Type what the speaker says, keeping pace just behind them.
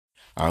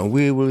And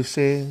we will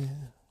say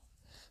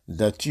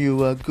that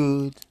you are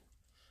good,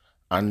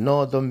 and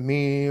all the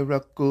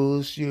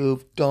miracles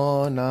you've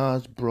done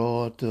has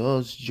brought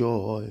us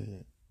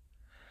joy.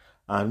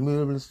 And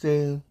we will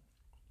say,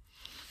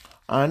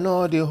 and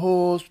all the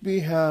hopes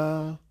we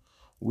have,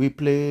 we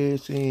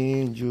place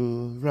in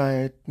you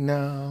right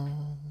now.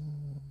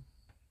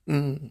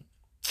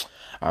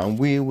 And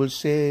we will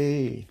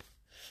say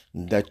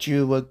that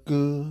you are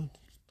good,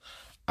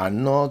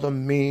 and all the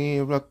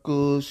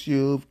miracles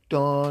you've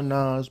done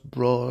has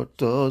brought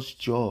us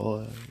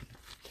joy.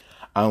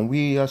 And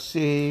we are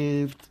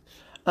saved,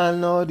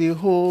 and all the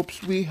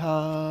hopes we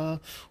have,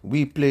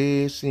 we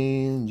place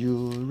in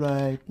you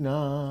right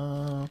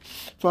now.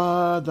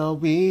 Father,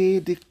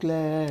 we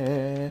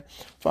declare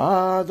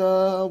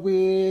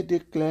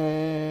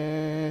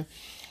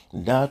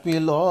that we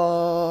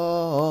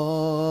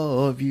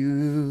love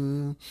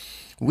you.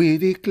 We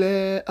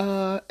declare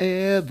our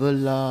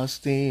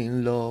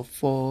everlasting love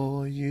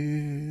for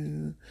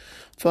you.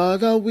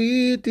 Father,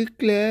 we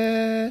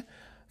declare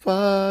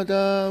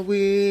that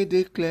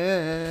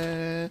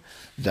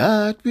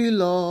we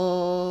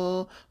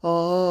love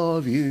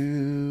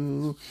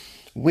you.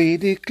 We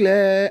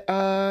declare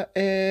our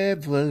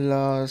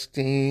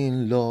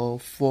everlasting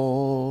love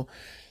for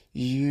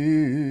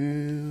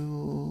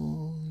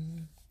you.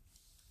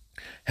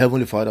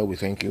 Heavenly Father, we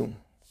thank you.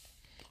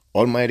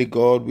 Almighty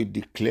God, we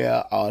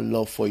declare our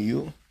love for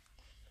you.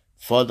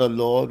 Father,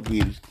 Lord,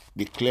 we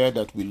declare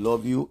that we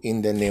love you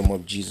in the name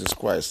of Jesus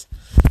Christ.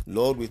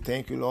 Lord, we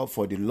thank you, Lord,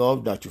 for the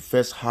love that you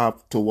first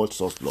have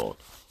towards us, Lord.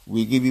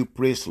 We give you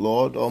praise,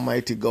 Lord,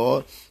 Almighty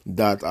God,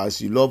 that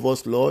as you love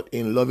us, Lord,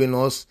 in loving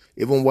us,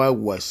 even while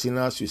we were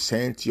sinners, you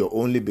sent your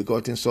only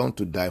begotten Son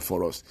to die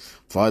for us.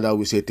 Father,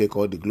 we say take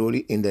all the glory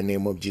in the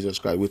name of Jesus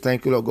Christ. We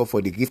thank you, Lord God,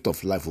 for the gift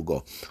of life, O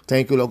God.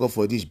 Thank you, Lord God,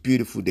 for this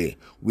beautiful day.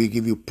 We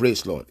give you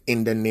praise, Lord,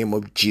 in the name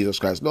of Jesus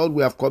Christ. Lord,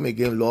 we have come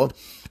again, Lord,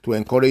 to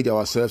encourage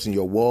ourselves in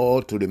your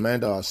word, to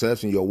remind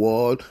ourselves in your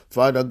word.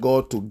 Father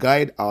God, to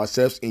guide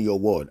ourselves in your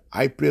word.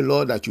 I pray,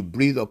 Lord, that you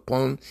breathe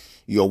upon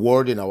your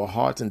word in our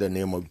hearts in the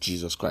name of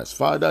Jesus Christ.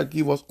 Father,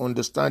 give us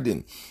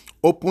understanding.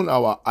 Open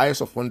our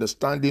eyes of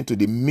understanding to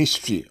the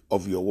mystery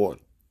of your word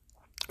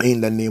in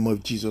the name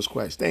of Jesus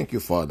Christ. Thank you,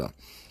 Father.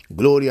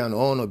 Glory and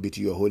honor be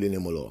to your holy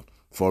name, O Lord.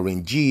 For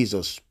in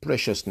Jesus'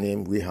 precious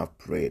name we have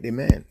prayed.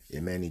 Amen.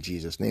 Amen in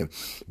Jesus' name.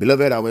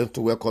 Beloved, I want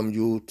to welcome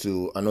you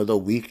to another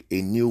week,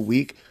 a new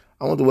week.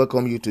 I want to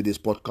welcome you to this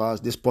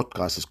podcast. This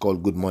podcast is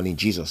called Good Morning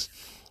Jesus.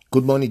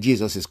 Good Morning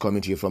Jesus is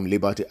coming to you from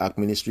Liberty Ark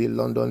Ministry,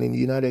 London in the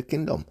United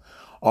Kingdom.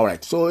 All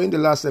right, so in the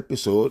last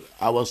episode,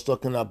 I was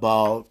talking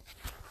about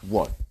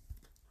what?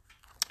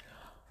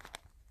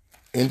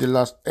 In the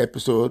last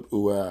episode, we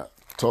were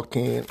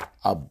talking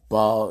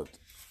about,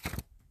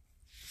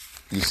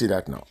 you see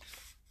that now,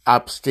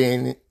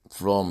 abstaining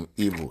from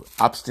evil,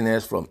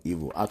 abstinence from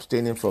evil,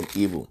 abstaining from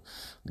evil.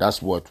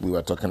 That's what we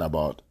were talking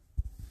about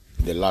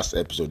the last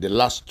episode, the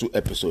last two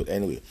episodes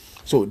anyway.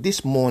 So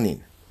this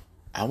morning,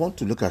 I want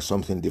to look at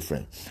something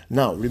different.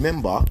 Now,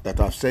 remember that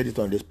I've said it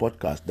on this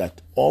podcast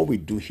that all we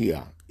do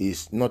here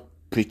is not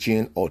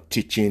preaching or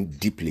teaching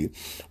deeply.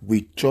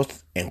 We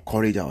just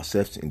encourage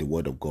ourselves in the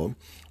Word of God.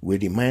 We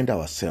remind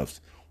ourselves.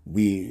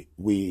 We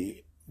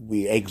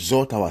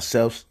exhort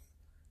ourselves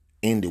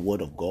in the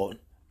Word of God.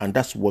 And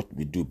that's what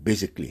we do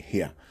basically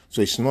here.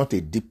 So it's not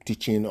a deep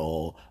teaching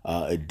or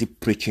a deep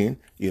preaching,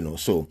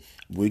 So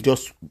we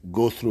just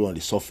go through on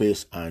the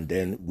surface and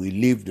then we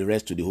leave the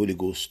rest to the Holy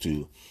Ghost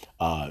to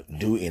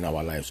do in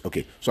our lives.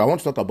 Okay, so I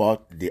want to talk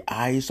about the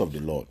eyes of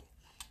the Lord.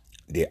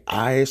 The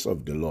eyes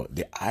of the Lord.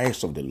 The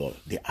eyes of the Lord.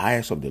 The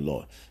eyes of the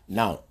Lord.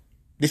 Now,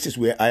 this is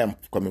where I am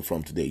coming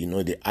from today.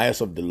 The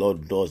eyes of the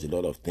Lord does a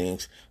lot of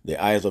things.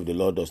 The eyes of the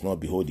Lord does not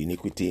behold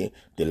iniquity.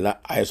 The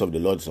eyes of the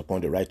Lord is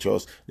upon the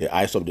righteous. The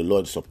eyes of the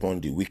Lord is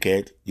upon the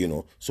wicked.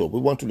 So we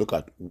want to look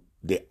at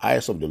the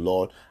eyes of the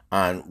Lord,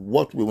 and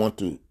what we want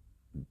to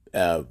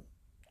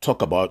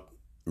talk about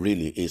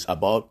really is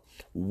about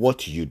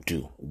what you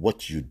do.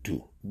 What you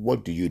do.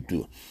 What do you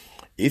do?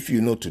 If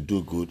you know to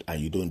do good and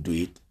you don't do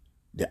it,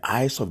 the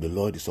eyes of the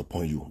Lord is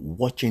upon you,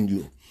 watching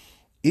you.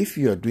 If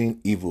you are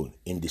doing evil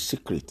in the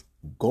secret,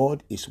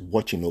 God is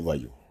watching over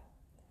you.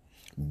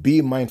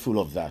 Be mindful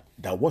of that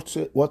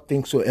what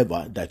things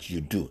soever that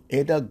you do,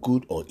 either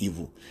good or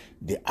evil,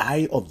 the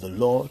eye of the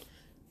Lord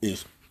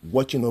is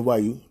watching over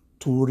you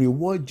to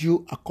reward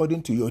you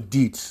according to your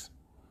deeds.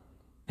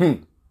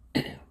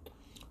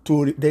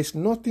 There's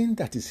nothing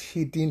that is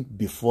hidden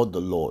before the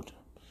Lord.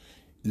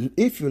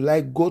 If you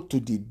like, go to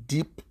the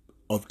deep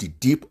of the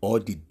deep, or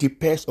the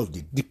deepest of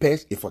the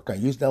deepest, if I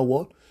can use that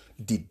word,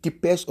 the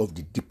deepest of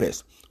the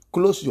deepest.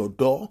 Close your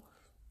door,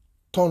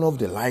 turn off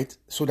the light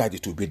so that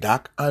it will be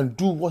dark, and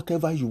do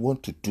whatever you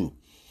want to do.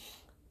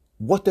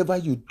 Whatever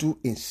you do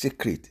in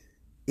secret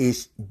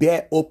is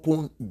bare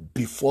open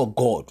before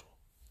God.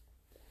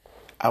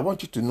 I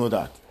want you to know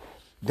that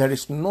there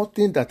is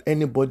nothing that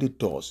anybody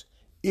does,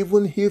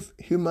 even if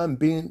human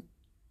being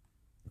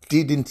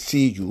didn't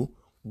see you,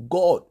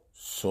 God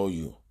saw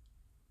you.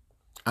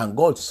 And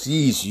God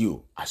sees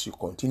you as you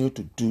continue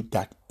to do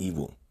that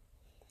evil.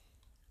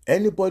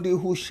 Anybody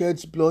who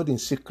sheds blood in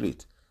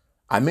secret,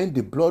 I mean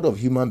the blood of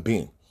human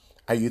being,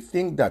 and you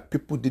think that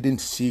people didn't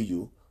see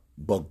you,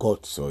 but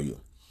God saw you.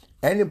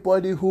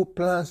 Anybody who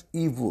plans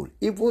evil,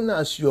 even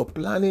as you're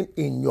planning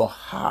in your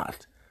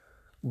heart,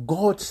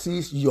 God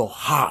sees your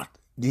heart.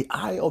 The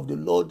eye of the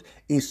Lord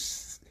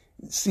is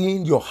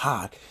seeing your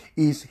heart,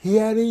 is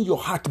hearing your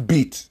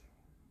heartbeat.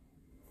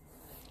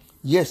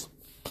 Yes.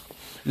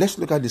 Let's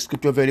look at the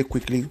scripture very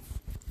quickly.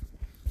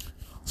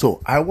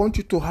 So I want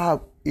you to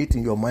have it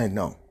in your mind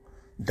now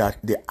that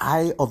the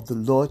eye of the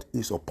Lord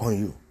is upon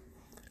you.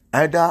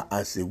 Either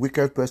as a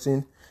wicked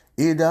person,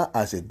 either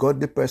as a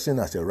godly person,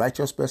 as a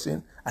righteous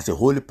person, as a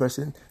holy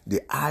person, the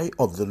eye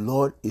of the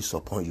Lord is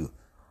upon you.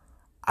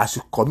 As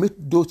you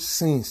commit those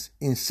sins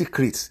in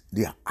secret,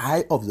 the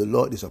eye of the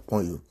Lord is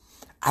upon you.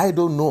 I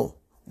don't know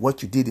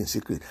what you did in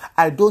secret.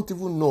 I don't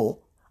even know.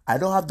 I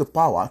don't have the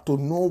power to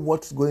know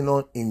what's going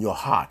on in your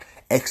heart,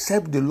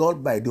 except the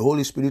Lord by the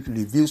Holy Spirit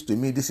reveals to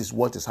me, this is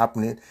what is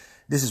happening.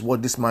 This is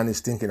what this man is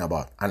thinking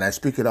about. And I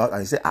speak it out and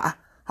he say,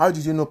 how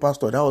did you know,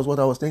 Pastor? That was what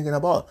I was thinking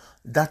about.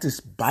 That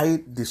is by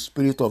the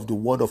spirit of the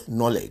word of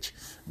knowledge,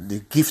 the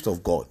gift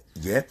of God.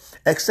 Yeah.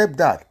 Except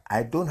that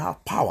I don't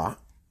have power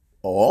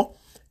or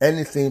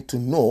anything to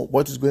know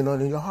what is going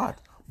on in your heart.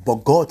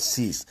 But God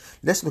sees.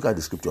 Let's look at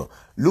the scripture.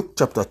 Luke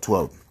chapter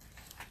 12.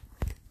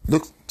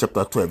 Luke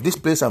chapter 12. This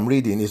place I'm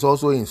reading is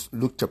also in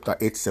Luke chapter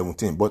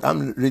 8:17. But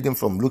I'm reading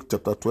from Luke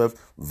chapter 12,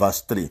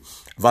 verse 3.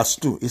 Verse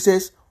 2. It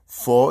says,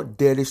 for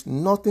there is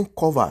nothing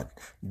covered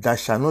that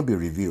shall not be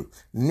revealed,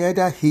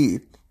 neither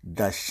hid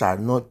that shall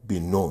not be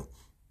known.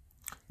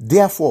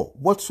 Therefore,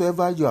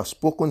 whatsoever you have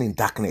spoken in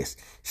darkness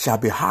shall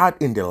be heard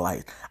in the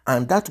light,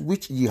 and that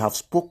which ye have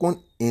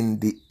spoken in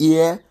the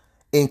ear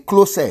in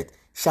closet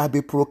shall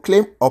be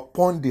proclaimed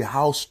upon the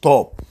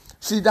housetop.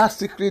 See that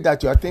secret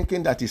that you are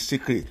thinking that is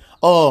secret.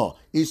 Oh,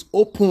 it's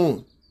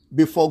open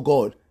before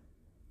God.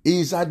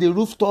 It's at the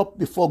rooftop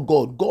before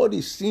God. God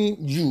is seeing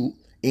you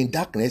in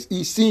darkness.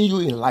 He's seeing you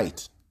in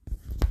light.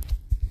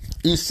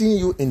 He's seeing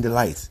you in the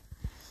light.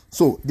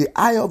 So the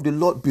eye of the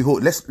Lord,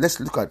 behold, let's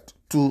look at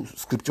 2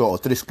 scripture or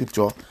 3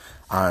 scripture,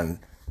 and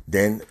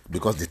then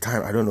because the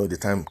time, I don't know, the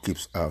time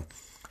keeps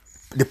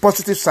the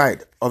positive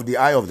side of the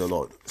eye of the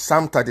Lord.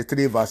 Psalm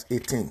 33 verse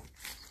 18.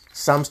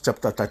 Psalms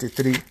chapter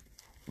 33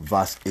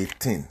 verse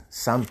 18.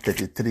 Psalm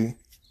 33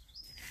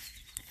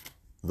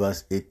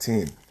 verse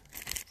 18.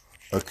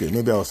 Okay,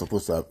 maybe I was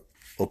supposed to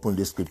open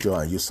this scripture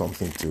and use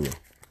something to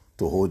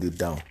hold it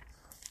down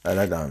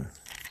rather than.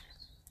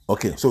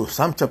 Okay, so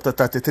Psalm chapter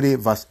 33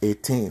 verse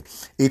 18,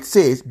 it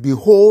says,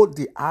 behold,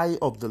 the eye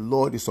of the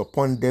Lord is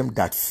upon them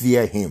that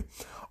fear him,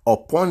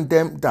 upon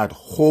them that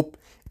hope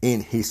in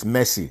his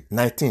mercy.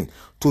 19,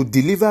 to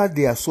deliver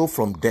their soul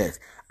from death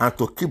and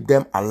to keep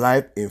them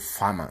alive in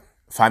famine,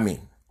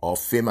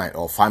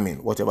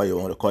 whatever you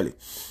want to call it.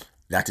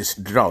 That is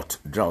drought.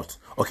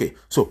 Okay,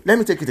 so let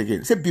me take it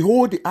again. Say,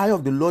 behold, the eye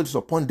of the Lord is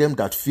upon them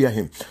that fear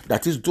him.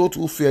 That is those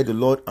who fear the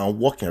Lord and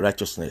walk in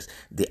righteousness.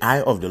 The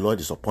eye of the Lord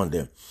is upon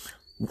them.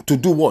 To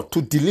do what?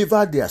 To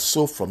deliver their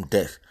soul from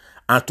death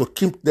and to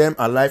keep them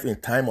alive in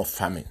time of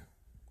famine.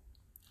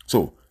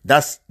 So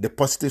that's the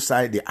positive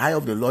side. The eye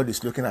of the Lord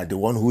is looking at the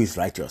one who is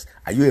righteous.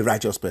 Are you a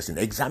righteous person?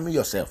 Examine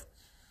yourself.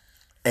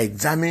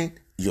 Examine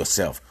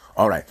yourself.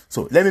 All right.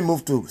 So let me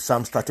move to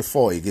Psalm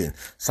 34 again.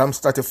 Psalm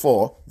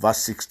 34 verse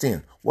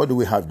 16. What do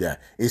we have there?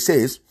 It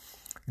says,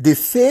 the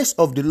face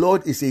of the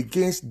Lord is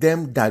against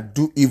them that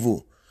do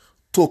evil,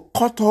 to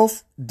cut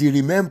off the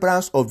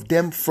remembrance of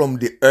them from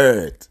the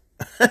earth.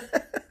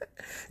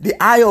 The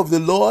eye of the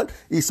Lord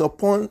is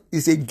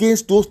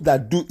against those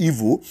that do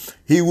evil.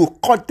 He will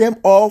cut them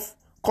off,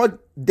 to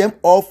cut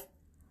off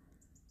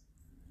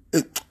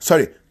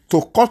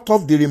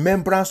the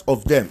remembrance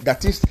of them.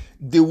 That is,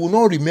 they will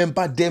not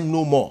remember them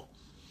no more.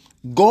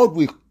 God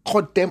will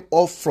cut them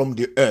off from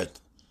the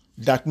earth,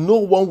 that no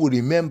one will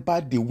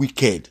remember the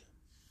wicked.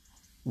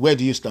 Where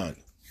do you stand?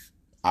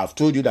 I've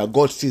told you that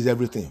God sees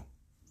everything.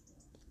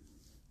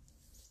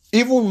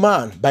 Even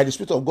man, by the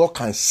Spirit of God,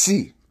 can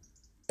see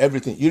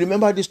everything. You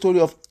remember the story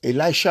of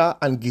Elisha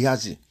and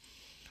Gehazi?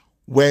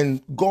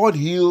 When God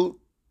healed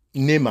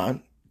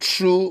Naaman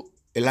through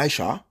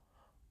Elisha,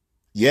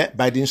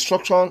 by the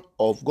instruction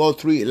of God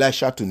through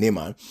Elisha to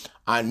Naaman,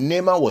 and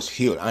Naaman was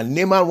healed, and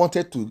Naaman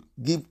wanted to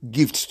give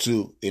gifts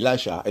to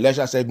Elisha.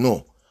 Elisha said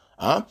no.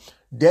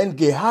 Then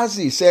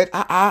Gehazi said,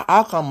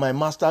 how can my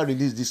master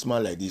release this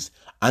man like this?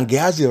 And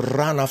Gehazi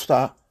ran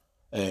after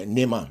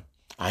Naaman,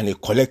 and he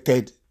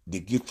collected the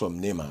gift from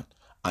Naaman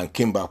and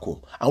came back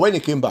home. And when he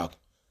came back,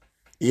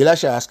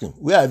 Elisha asked him,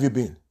 where have you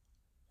been?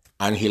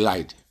 And he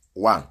lied.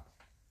 1.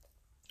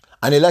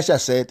 And Elisha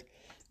said,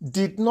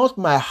 did not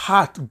my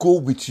heart go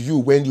with you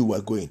when you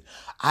were going?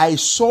 I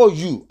saw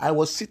you. I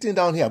was sitting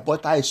down here,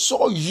 but I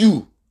saw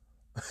you.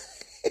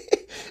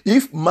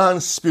 If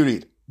man's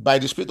spirit, by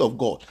the Spirit of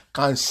God,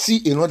 can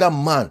see another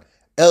man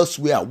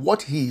elsewhere,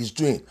 what he is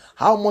doing,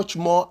 how much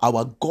more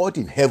our God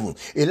in heaven?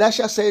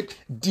 Elisha said,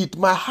 did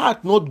my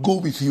heart not go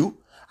with you?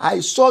 I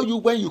saw you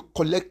when you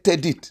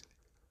collected it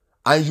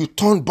and you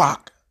turned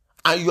back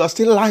and you are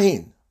still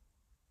lying.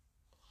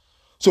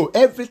 So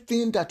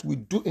everything that we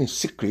do in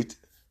secret,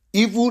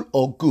 evil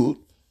or good,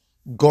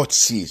 God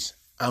sees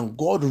and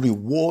God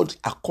rewards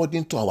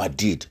according to our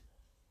deed.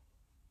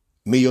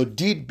 May your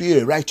deed be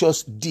a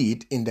righteous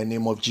deed in the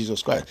name of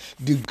Jesus Christ.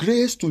 The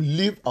grace to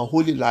live a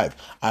holy life,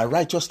 a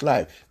righteous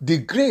life. The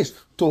grace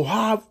to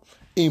have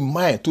in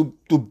mind, to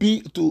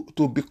be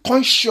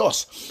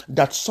conscious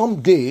that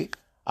someday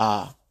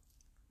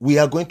we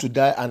are going to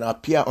die and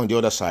appear on the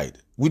other side.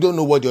 We don't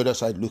know what the other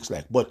side looks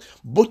like, but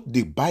both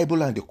the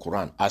Bible and the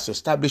Quran has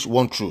established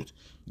one truth.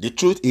 The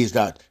truth is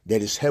that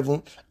there is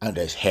heaven and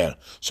there is hell.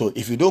 So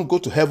if you don't go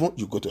to heaven,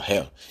 you go to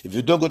hell. If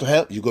you don't go to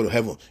hell, you go to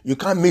heaven. You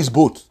can't mix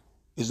both.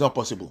 It's not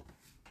possible.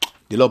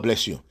 The Lord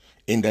bless you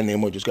in the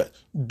name of Jesus Christ.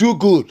 Do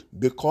good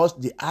because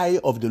the eye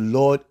of the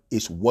Lord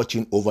is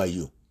watching over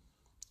you.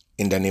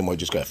 In the name of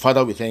Jesus Christ.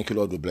 Father, we thank you,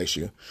 Lord. We bless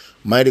you.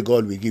 Mighty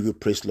God, we give you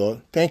praise,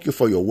 Lord. Thank you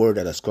for your word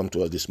that has come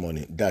to us this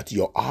morning, that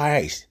your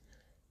eyes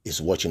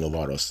is watching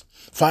over us.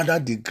 Father,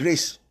 the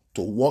grace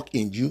to walk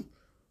in you,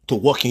 to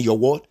walk in your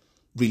word,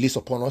 release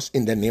upon us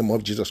in the name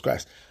of Jesus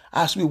Christ.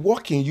 As we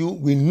walk in you,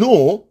 we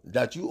know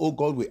that you, oh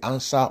God, will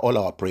answer all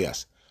our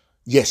prayers.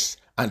 Yes,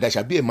 and there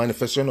shall be a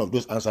manifestation of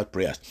those answered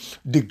prayers.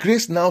 The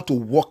grace now to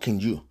walk in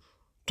you,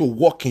 to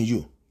walk in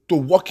you, to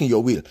walk in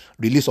your will,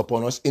 release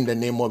upon us in the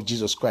name of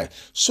Jesus Christ.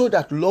 So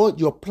that, Lord,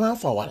 your plan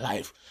for our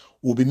life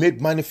will be made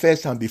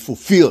manifest and be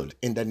fulfilled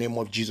in the name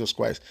of Jesus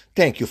Christ.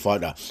 Thank you,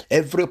 Father.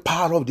 Every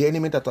power of the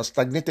enemy that has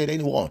stagnated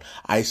anyone,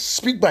 I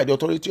speak by the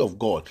authority of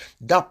God.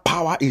 That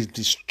power is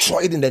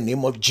destroyed in the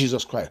name of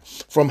Jesus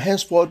Christ. From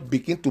henceforth,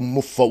 begin to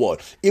move forward,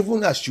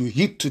 even as you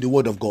heed to the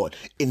word of God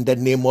in the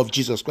name of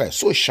Jesus Christ.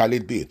 So shall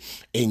it be.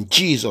 In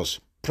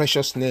Jesus'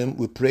 precious name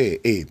we pray.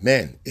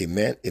 Amen.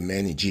 Amen.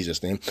 Amen. In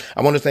Jesus' name.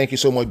 I want to thank you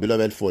so much,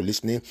 beloved, for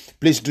listening.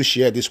 Please do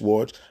share this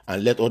word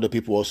and let other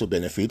people also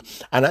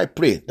benefit. And I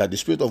pray that the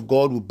Spirit of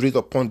God will breathe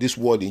upon this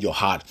word in your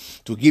heart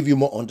to give you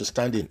more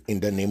understanding in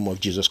the name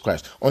of Jesus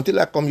Christ. Until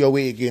I come your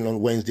way again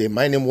on Wednesday,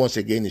 my name once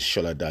again is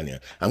Shola Daniel.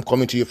 I'm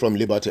coming to you from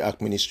Liberty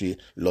Ark Ministry,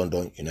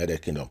 London,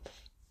 United Kingdom.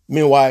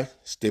 Meanwhile,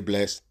 stay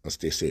blessed and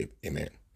stay safe. Amen.